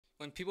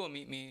When people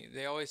meet me,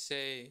 they always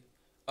say,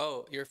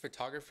 "Oh, you're a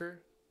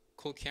photographer?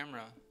 Cool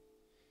camera."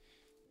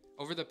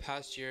 Over the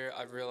past year,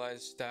 I've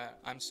realized that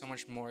I'm so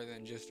much more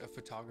than just a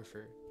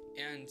photographer.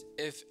 And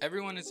if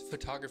everyone is a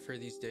photographer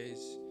these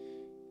days,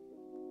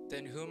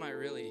 then who am I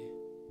really?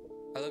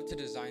 I love to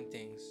design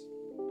things.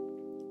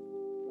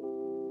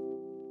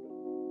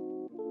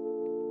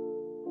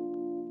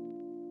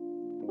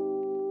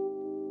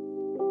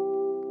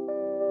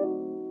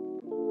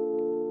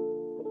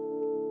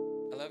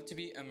 I love to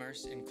be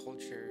immersed in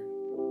culture.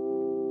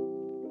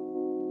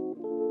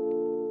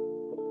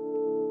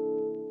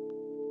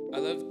 I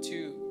love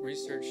to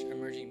research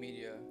emerging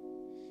media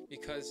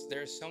because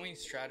there are so many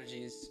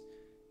strategies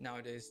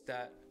nowadays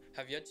that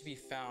have yet to be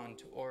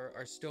found or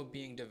are still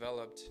being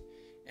developed,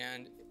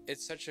 and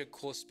it's such a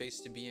cool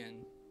space to be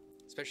in,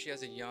 especially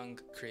as a young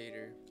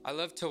creator. I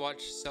love to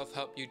watch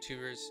self-help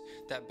YouTubers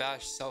that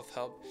bash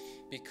self-help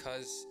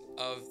because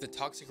of the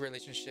toxic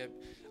relationship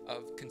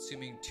of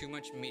consuming too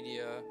much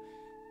media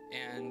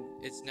and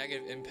its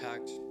negative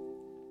impact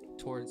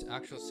towards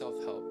actual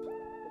self-help.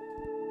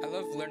 I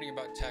love learning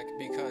about tech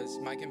because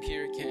my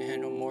computer can't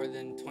handle more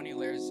than 20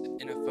 layers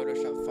in a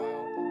Photoshop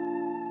file.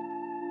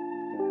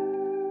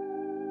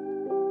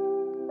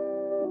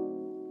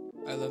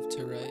 I love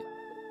to write.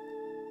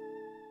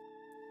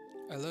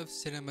 I love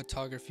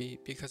cinematography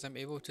because I'm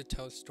able to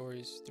tell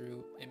stories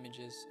through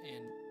images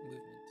and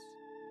movements.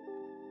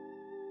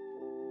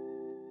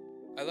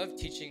 I love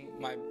teaching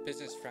my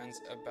business friends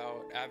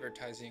about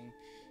advertising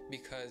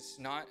because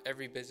not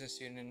every business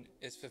student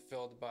is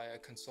fulfilled by a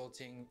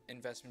consulting,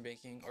 investment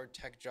banking, or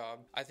tech job.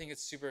 I think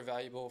it's super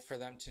valuable for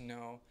them to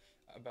know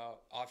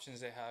about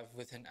options they have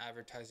within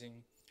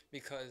advertising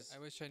because I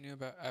wish I knew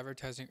about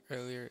advertising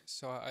earlier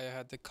so I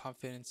had the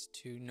confidence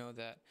to know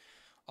that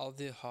all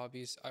the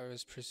hobbies I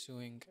was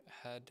pursuing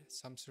had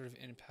some sort of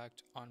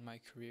impact on my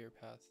career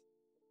path.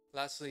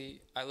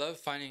 Lastly, I love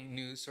finding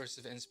new sources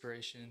of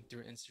inspiration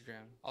through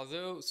Instagram.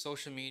 Although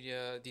social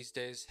media these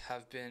days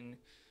have been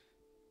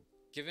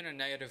given a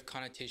negative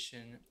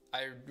connotation,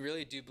 I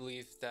really do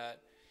believe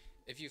that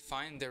if you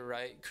find the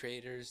right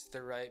creators,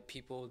 the right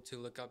people to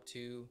look up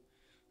to,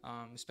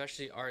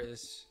 especially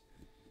artists,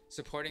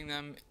 supporting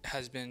them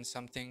has been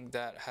something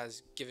that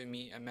has given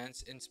me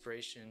immense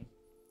inspiration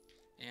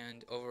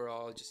and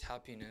overall just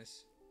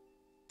happiness.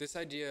 This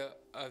idea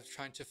of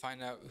trying to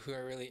find out who I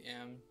really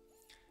am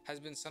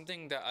has been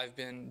something that I've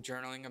been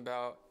journaling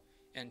about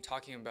and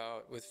talking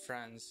about with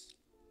friends.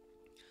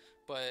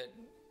 But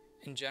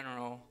in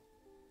general,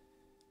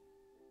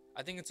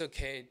 I think it's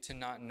okay to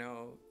not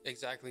know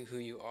exactly who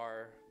you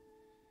are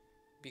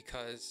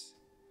because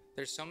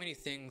there's so many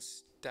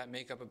things that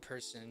make up a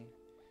person,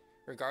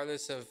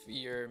 regardless of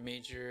your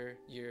major,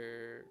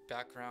 your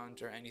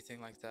background, or anything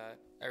like that.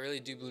 I really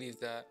do believe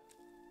that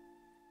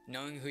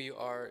knowing who you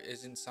are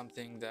isn't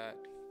something that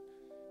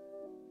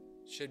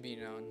should be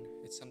known.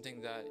 It's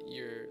something that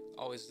you're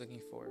always looking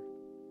for.